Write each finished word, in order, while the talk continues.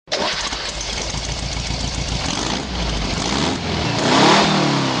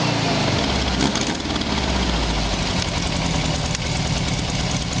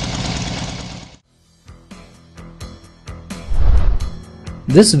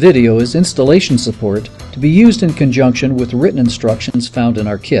This video is installation support to be used in conjunction with written instructions found in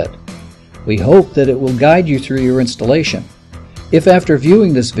our kit. We hope that it will guide you through your installation. If after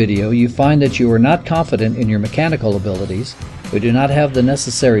viewing this video you find that you are not confident in your mechanical abilities or do not have the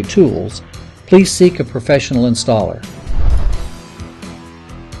necessary tools, please seek a professional installer.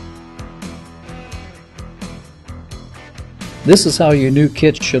 This is how your new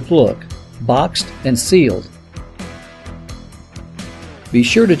kit should look, boxed and sealed. Be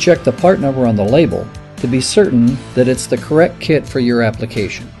sure to check the part number on the label to be certain that it's the correct kit for your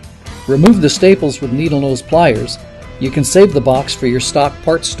application. Remove the staples with needle nose pliers. You can save the box for your stock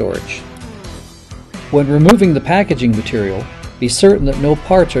parts storage. When removing the packaging material, be certain that no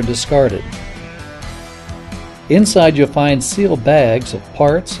parts are discarded. Inside you'll find sealed bags of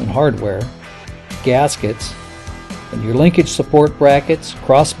parts and hardware, gaskets, and your linkage support brackets,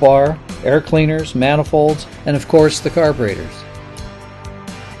 crossbar, air cleaners, manifolds, and of course the carburetors.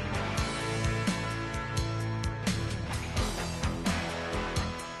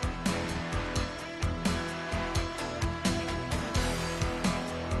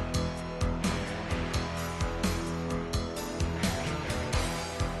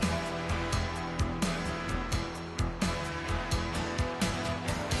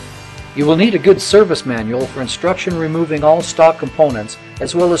 You will need a good service manual for instruction removing all stock components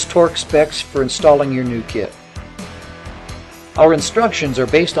as well as torque specs for installing your new kit. Our instructions are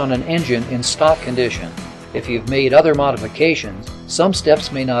based on an engine in stock condition. If you've made other modifications, some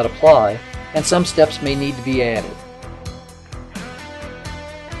steps may not apply and some steps may need to be added.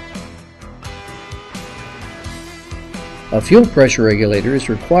 A fuel pressure regulator is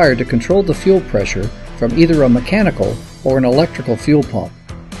required to control the fuel pressure from either a mechanical or an electrical fuel pump.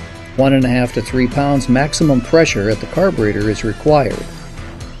 1.5 to 3 pounds maximum pressure at the carburetor is required.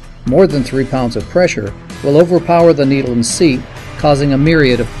 More than 3 pounds of pressure will overpower the needle and seat, causing a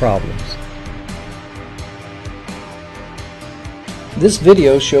myriad of problems. This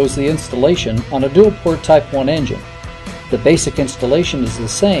video shows the installation on a dual-port Type 1 engine. The basic installation is the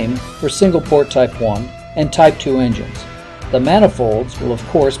same for single-port Type 1 and Type 2 engines. The manifolds will of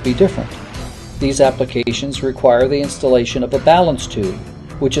course be different. These applications require the installation of a balance tube,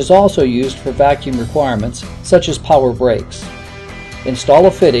 which is also used for vacuum requirements such as power brakes. Install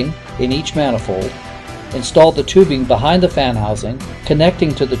a fitting in each manifold. Install the tubing behind the fan housing,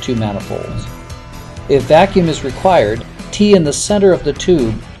 connecting to the two manifolds. If vacuum is required, tee in the center of the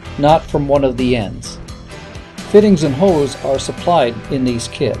tube, not from one of the ends. Fittings and hose are supplied in these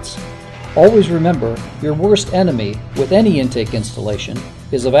kits. Always remember, your worst enemy with any intake installation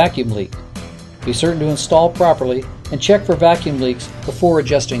is a vacuum leak. Be certain to install properly and check for vacuum leaks before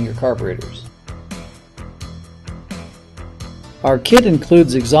adjusting your carburetors. Our kit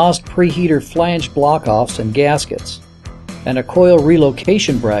includes exhaust preheater flange block-offs and gaskets, and a coil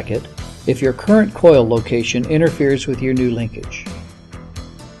relocation bracket if your current coil location interferes with your new linkage.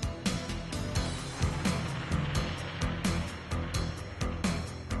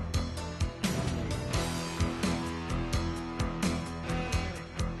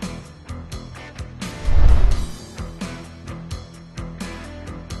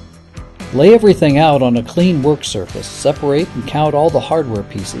 Lay everything out on a clean work surface, separate and count all the hardware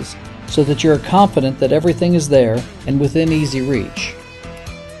pieces so that you are confident that everything is there and within easy reach.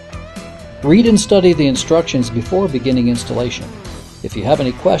 Read and study the instructions before beginning installation. If you have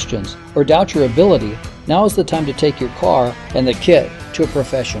any questions or doubt your ability, now is the time to take your car and the kit to a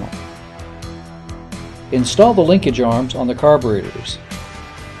professional. Install the linkage arms on the carburetors.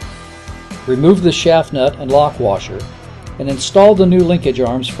 Remove the shaft nut and lock washer and install the new linkage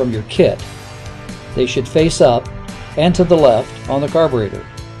arms from your kit. They should face up and to the left on the carburetor.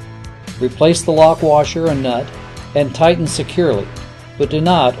 Replace the lock washer and nut and tighten securely, but do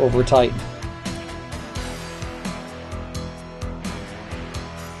not over-tighten.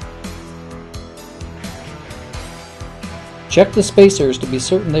 Check the spacers to be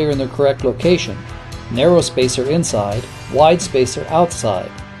certain they are in their correct location. Narrow spacer inside, wide spacer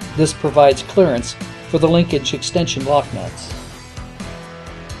outside. This provides clearance for the linkage extension lock nuts.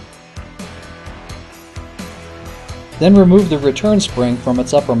 Then remove the return spring from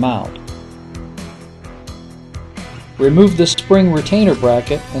its upper mount. Remove the spring retainer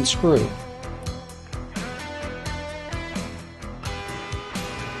bracket and screw.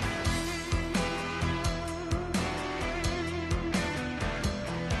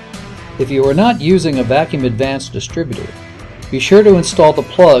 If you are not using a Vacuum Advanced distributor, be sure to install the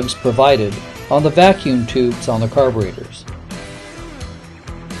plugs provided on the vacuum tubes on the carburetors.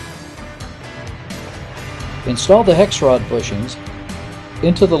 Install the hex rod bushings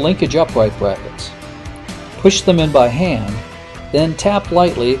into the linkage upright brackets. Push them in by hand Then tap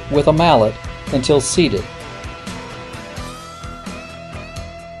lightly with a mallet until seated.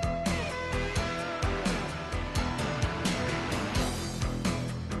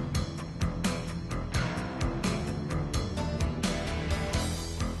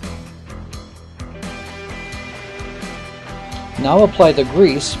 Now apply the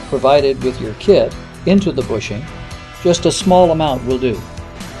grease provided with your kit into the bushing. Just a small amount will do.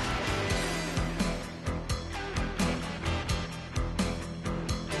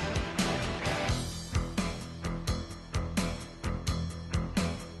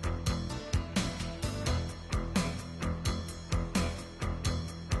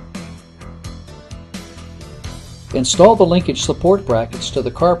 Install the linkage support brackets to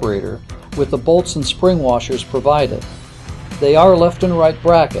the carburetor with the bolts and spring washers provided. They are left and right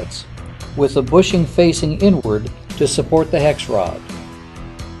brackets, with the bushing facing inward to support the hex rod.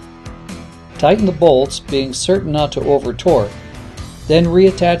 Tighten the bolts, being certain not to over torque, then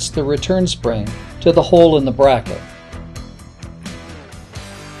reattach the return spring to the hole in the bracket.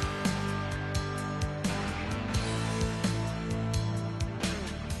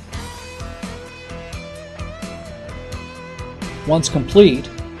 Once complete,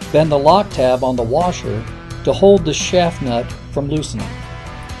 bend the lock tab on the washer to hold the shaft nut from loosening.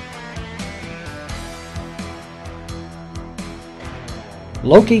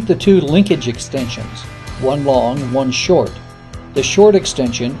 Locate the two linkage extensions, one long, one short. The short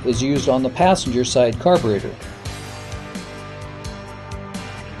extension is used on the passenger side carburetor.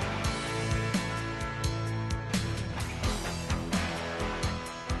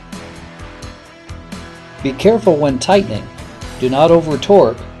 Be careful when tightening. Do not over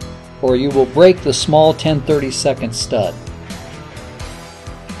torque, or you will break the small 10/32 stud.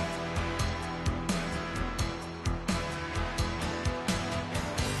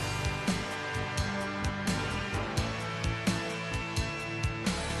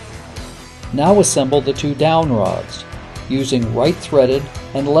 Now assemble the two down rods, using right threaded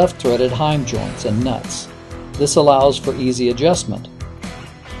and left threaded heim joints and nuts. This allows for easy adjustment.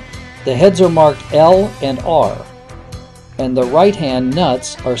 The heads are marked L and R, and the right-hand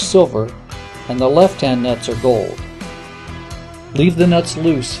nuts are silver and the left-hand nuts are gold. Leave the nuts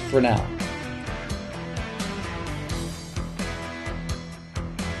loose for now.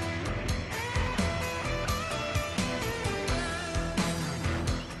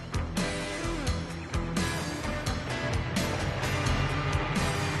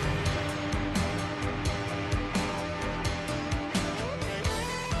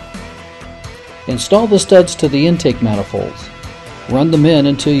 Install the studs to the intake manifolds. Run them in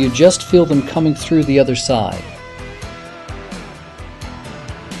until you just feel them coming through the other side.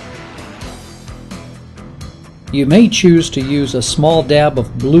 You may choose to use a small dab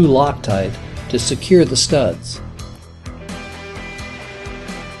of blue Loctite to secure the studs.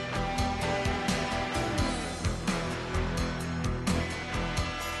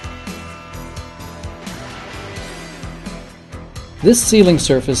 This sealing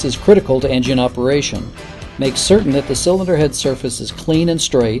surface is critical to engine operation. Make certain that the cylinder head surface is clean and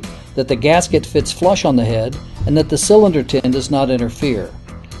straight, that the gasket fits flush on the head, and that the cylinder tin does not interfere.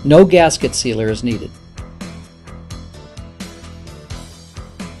 No gasket sealer is needed.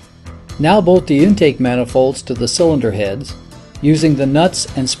 Now bolt the intake manifolds to the cylinder heads using the nuts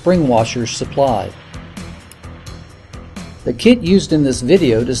and spring washers supplied. The kit used in this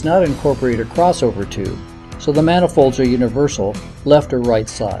video does not incorporate a crossover tube, so the manifolds are universal, left or right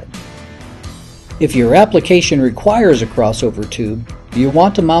side. If your application requires a crossover tube, you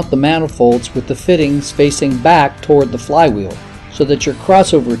want to mount the manifolds with the fittings facing back toward the flywheel so that your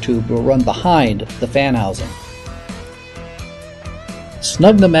crossover tube will run behind the fan housing.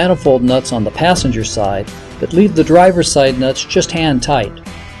 Snug the manifold nuts on the passenger side, but leave the driver's side nuts just hand tight.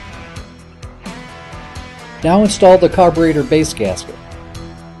 Now install the carburetor base gasket.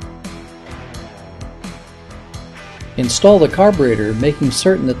 Install the carburetor, making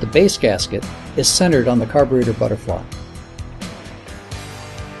certain that the base gasket is centered on the carburetor butterfly.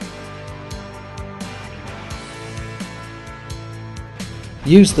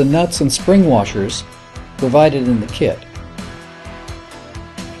 Use the nuts and spring washers provided in the kit.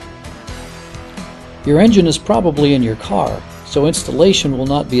 Your engine is probably in your car, so installation will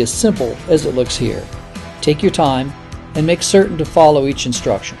not be as simple as it looks here. Take your time and make certain to follow each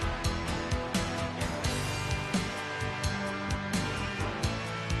instruction.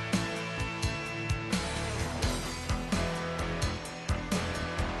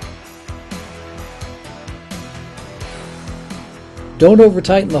 Don't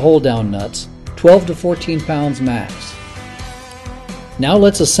over-tighten the hold-down nuts, 12 to 14 pounds max. Now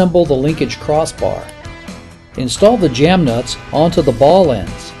let's assemble the linkage crossbar. Install the jam nuts onto the ball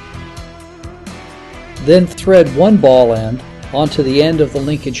ends. Then thread one ball end onto the end of the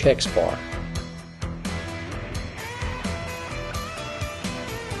linkage hex bar.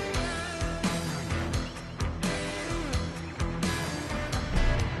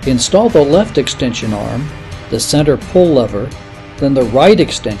 Install the left extension arm, the center pull lever, then the right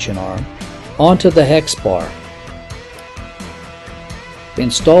extension arm onto the hex bar.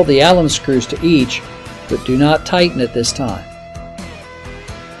 Install the Allen screws to each, but do not tighten at this time.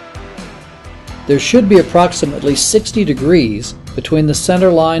 There should be approximately 60 degrees between the center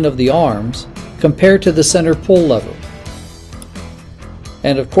line of the arms compared to the center pull lever.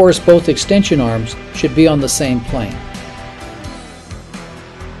 And of course, both extension arms should be on the same plane.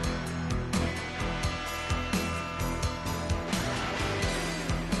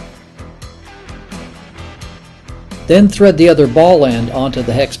 Then thread the other ball end onto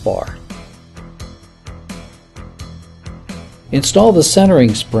the hex bar. Install the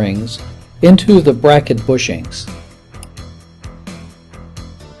centering springs into the bracket bushings.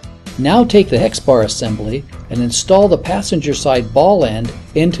 Now take the hex bar assembly and install the passenger side ball end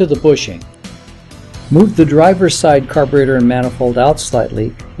into the bushing. Move the driver's side carburetor and manifold out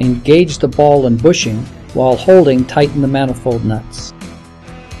slightly, engage the ball and bushing, while holding tighten the manifold nuts.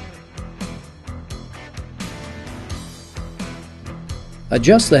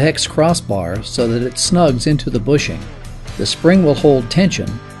 Adjust the hex crossbar so that it snugs into the bushing. The spring will hold tension,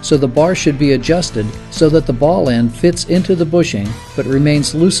 so the bar should be adjusted so that the ball end fits into the bushing but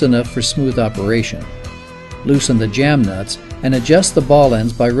remains loose enough for smooth operation. Loosen the jam nuts and adjust the ball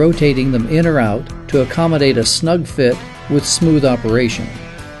ends by rotating them in or out to accommodate a snug fit with smooth operation.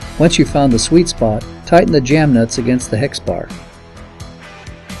 Once you've found the sweet spot, tighten the jam nuts against the hex bar.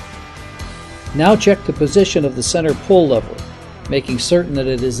 Now check the position of the center pull lever, making certain that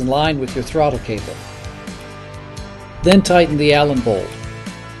it is in line with your throttle cable. Then tighten the Allen bolt.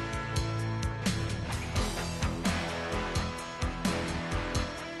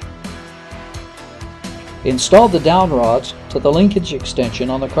 Install the down rods to the linkage extension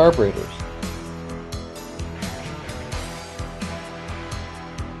on the carburetors.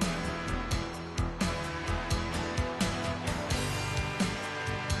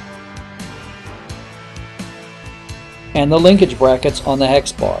 And the linkage brackets on the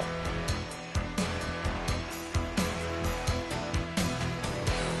hex bar.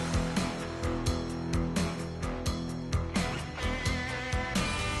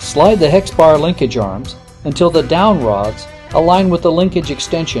 Slide the hex bar linkage arms until the down rods align with the linkage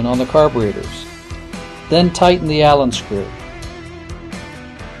extension on the carburetors. Then tighten the Allen screw.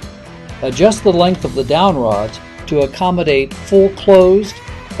 Adjust the length of the down rods to accommodate full closed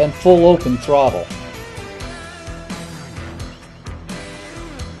and full open throttle.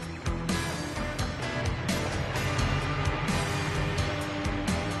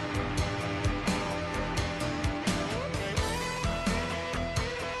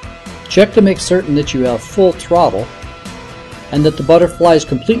 Check to make certain that you have full throttle and that the butterfly is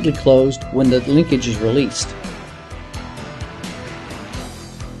completely closed when the linkage is released.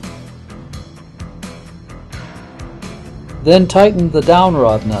 Then tighten the down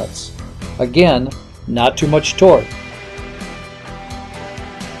rod nuts. Again, not too much torque.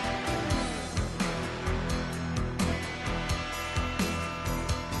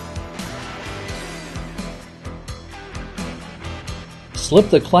 Slip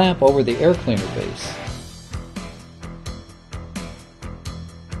the clamp over the air cleaner base.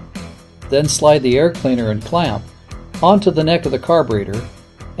 Then slide the air cleaner and clamp onto the neck of the carburetor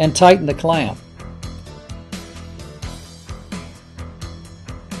and tighten the clamp.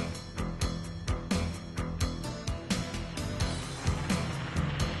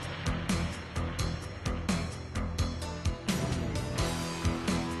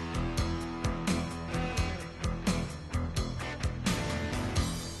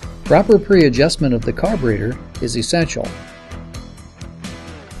 Proper pre-adjustment of the carburetor is essential.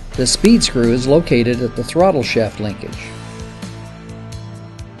 The speed screw is located at the throttle shaft linkage.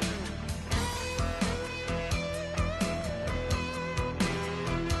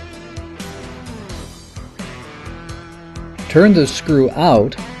 Turn the screw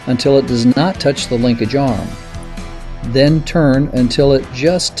out until it does not touch the linkage arm. Then turn until it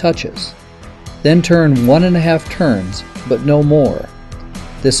just touches. Then turn 1.5 turns, but no more.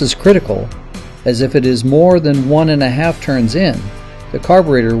 This is critical, as if it is more than 1.5 turns in, the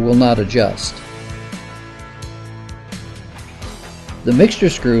carburetor will not adjust. The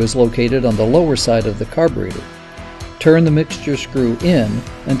mixture screw is located on the lower side of the carburetor. Turn the mixture screw in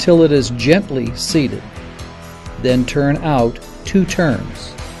until it is gently seated. Then turn out 2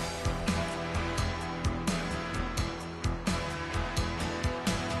 turns.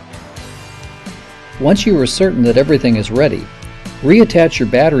 Once you are certain that everything is ready, reattach your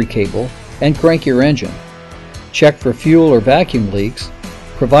battery cable and crank your engine. Check for fuel or vacuum leaks.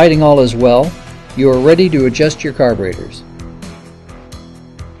 Providing all is well, you are ready to adjust your carburetors.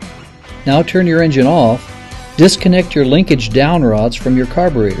 Now turn your engine off. Disconnect your linkage down rods from your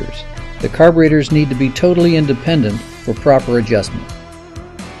carburetors. The carburetors need to be totally independent for proper adjustment.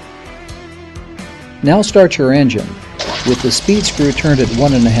 Now start your engine. With the speed screw turned at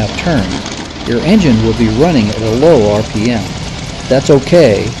 1.5 turns, your engine will be running at a low RPM. That's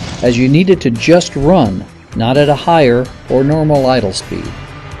okay, as you need it to just run, not at a higher or normal idle speed.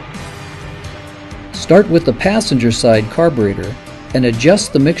 Start with the passenger side carburetor and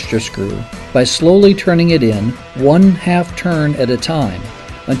adjust the mixture screw by slowly turning it in 1/2 turn at a time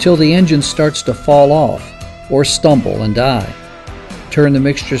until the engine starts to fall off or stumble and die. Turn the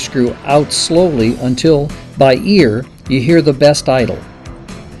mixture screw out slowly until, by ear, you hear the best idle.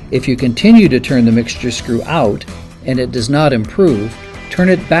 If you continue to turn the mixture screw out and it does not improve, turn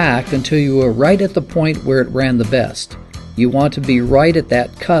it back until you are right at the point where it ran the best. You want to be right at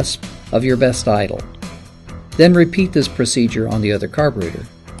that cusp of your best idle. Then repeat this procedure on the other carburetor.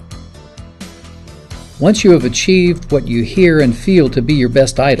 Once you have achieved what you hear and feel to be your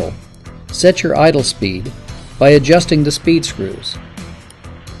best idle, set your idle speed by adjusting the speed screws.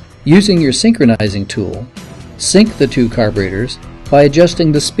 Using your synchronizing tool, sync the two carburetors by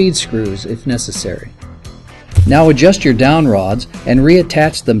adjusting the speed screws if necessary. Now adjust your down rods and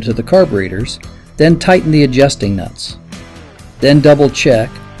reattach them to the carburetors, then tighten the adjusting nuts. Then double check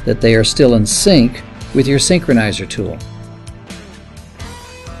that they are still in sync with your synchronizer tool.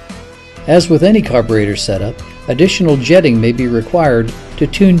 As with any carburetor setup, additional jetting may be required to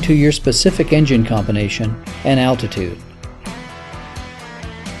tune to your specific engine combination and altitude.